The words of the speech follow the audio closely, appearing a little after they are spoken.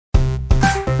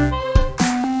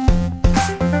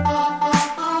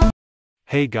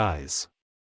Hey guys!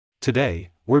 Today,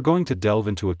 we're going to delve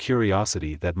into a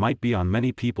curiosity that might be on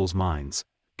many people's minds: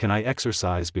 can I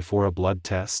exercise before a blood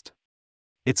test?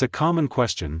 It's a common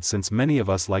question since many of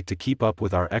us like to keep up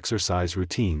with our exercise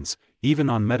routines, even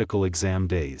on medical exam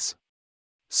days.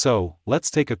 So, let's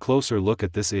take a closer look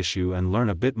at this issue and learn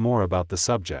a bit more about the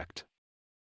subject.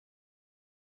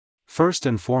 First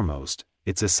and foremost,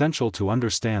 it's essential to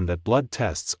understand that blood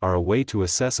tests are a way to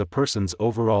assess a person's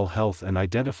overall health and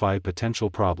identify potential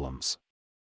problems.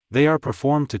 They are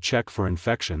performed to check for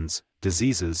infections,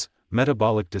 diseases,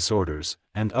 metabolic disorders,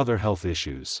 and other health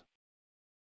issues.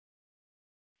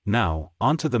 Now,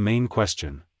 on to the main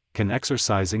question: can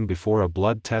exercising before a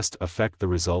blood test affect the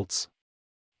results?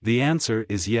 The answer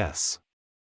is yes.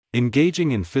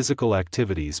 Engaging in physical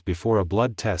activities before a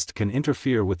blood test can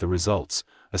interfere with the results,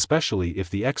 especially if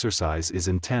the exercise is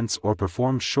intense or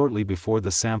performed shortly before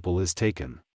the sample is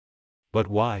taken. But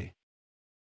why?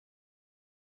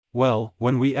 Well,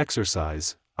 when we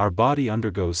exercise, our body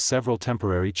undergoes several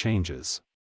temporary changes.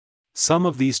 Some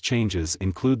of these changes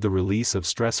include the release of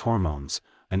stress hormones,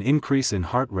 an increase in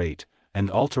heart rate,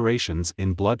 and alterations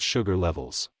in blood sugar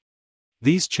levels.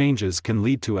 These changes can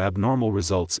lead to abnormal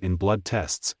results in blood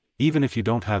tests, even if you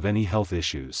don't have any health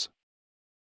issues.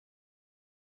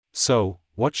 So,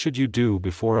 what should you do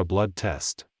before a blood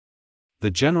test?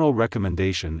 The general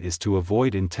recommendation is to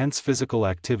avoid intense physical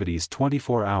activities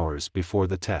 24 hours before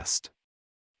the test.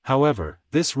 However,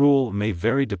 this rule may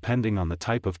vary depending on the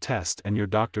type of test and your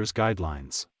doctor's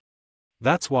guidelines.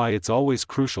 That's why it's always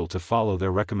crucial to follow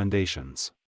their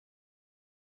recommendations.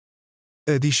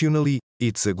 Additionally,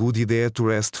 it's a good idea to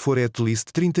rest for at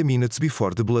least 30 minutes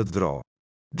before the blood draw.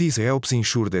 This helps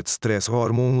ensure that stress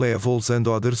hormone levels and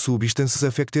other substances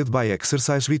affected by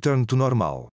exercise return to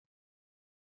normal.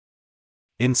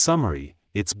 In summary,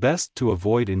 it's best to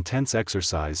avoid intense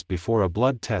exercise before a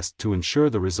blood test to ensure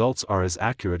the results are as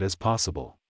accurate as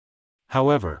possible.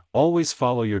 However, always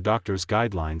follow your doctor's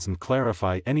guidelines and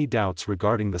clarify any doubts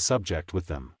regarding the subject with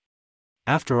them.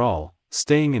 After all,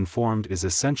 staying informed is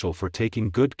essential for taking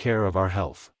good care of our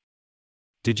health.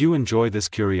 Did you enjoy this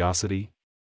curiosity?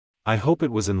 I hope it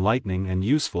was enlightening and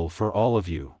useful for all of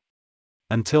you.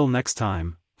 Until next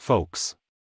time, folks.